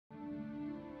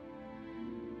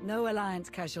No Alliance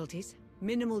casualties,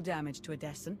 minimal damage to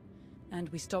Odesson, and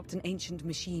we stopped an ancient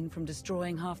machine from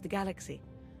destroying half the galaxy.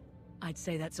 I'd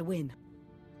say that's a win.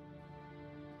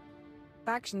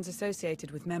 Factions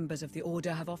associated with members of the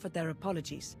Order have offered their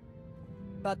apologies.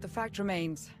 But the fact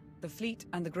remains, the fleet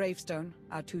and the gravestone,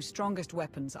 our two strongest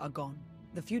weapons, are gone.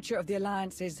 The future of the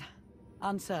Alliance is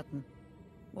uncertain.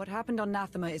 What happened on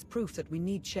Nathema is proof that we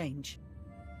need change.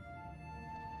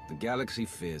 The galaxy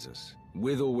fears us,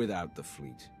 with or without the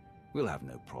fleet. We'll have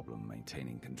no problem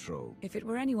maintaining control. If it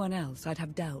were anyone else, I'd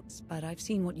have doubts, but I've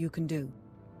seen what you can do.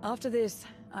 After this,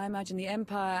 I imagine the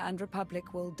Empire and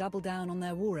Republic will double down on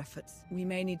their war efforts. We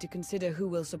may need to consider who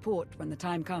we'll support when the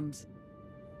time comes.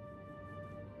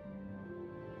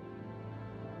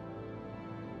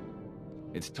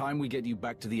 It's time we get you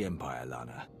back to the Empire,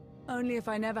 Lana. Only if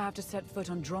I never have to set foot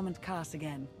on Drummond Cass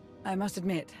again. I must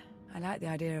admit, I like the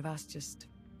idea of us just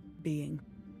being.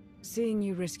 Seeing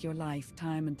you risk your life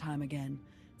time and time again,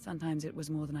 sometimes it was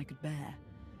more than I could bear.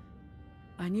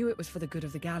 I knew it was for the good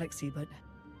of the galaxy, but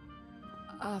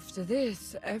after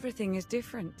this, everything is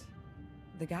different.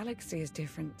 The galaxy is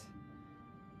different.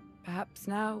 Perhaps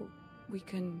now we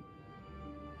can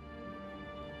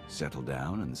settle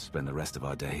down and spend the rest of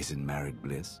our days in married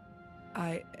bliss?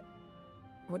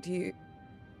 What do you...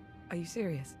 Are you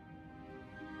serious?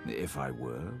 If I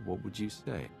were, what would you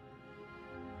say?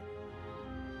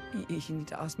 You need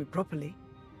to ask me properly.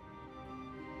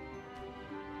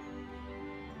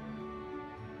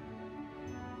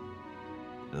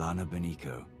 Lana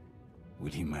Beniko, will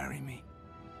you marry me?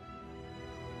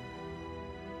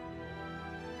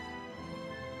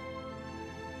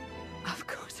 Of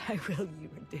course I will, you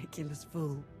ridiculous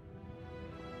fool.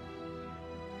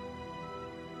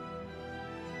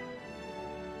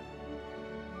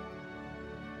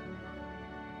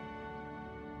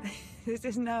 This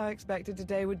isn't how I expected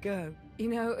today would go. You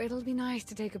know, it'll be nice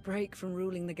to take a break from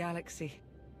ruling the galaxy.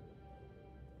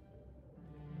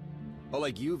 Oh,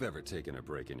 like you've ever taken a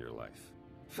break in your life.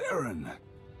 Farron!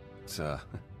 It's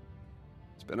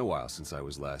been a while since I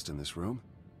was last in this room.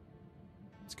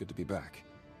 It's good to be back.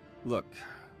 Look,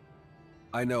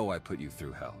 I know I put you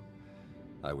through hell.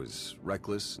 I was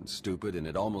reckless and stupid, and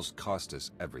it almost cost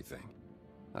us everything.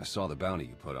 I saw the bounty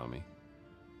you put on me.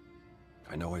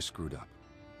 I know I screwed up.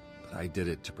 I did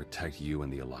it to protect you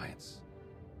and the Alliance.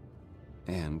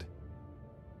 And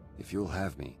if you'll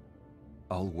have me,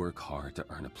 I'll work hard to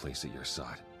earn a place at your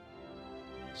side.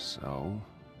 So,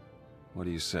 what do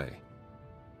you say?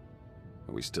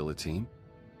 Are we still a team?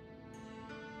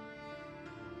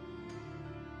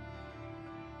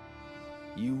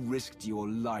 You risked your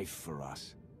life for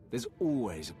us. There's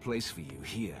always a place for you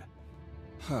here.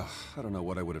 I don't know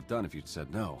what I would have done if you'd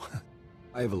said no.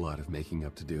 I have a lot of making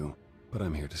up to do. But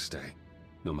I'm here to stay,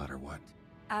 no matter what.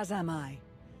 As am I.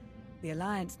 The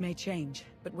Alliance may change,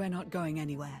 but we're not going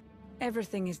anywhere.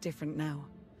 Everything is different now.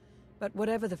 But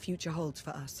whatever the future holds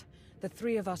for us, the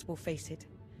three of us will face it.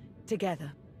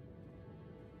 Together.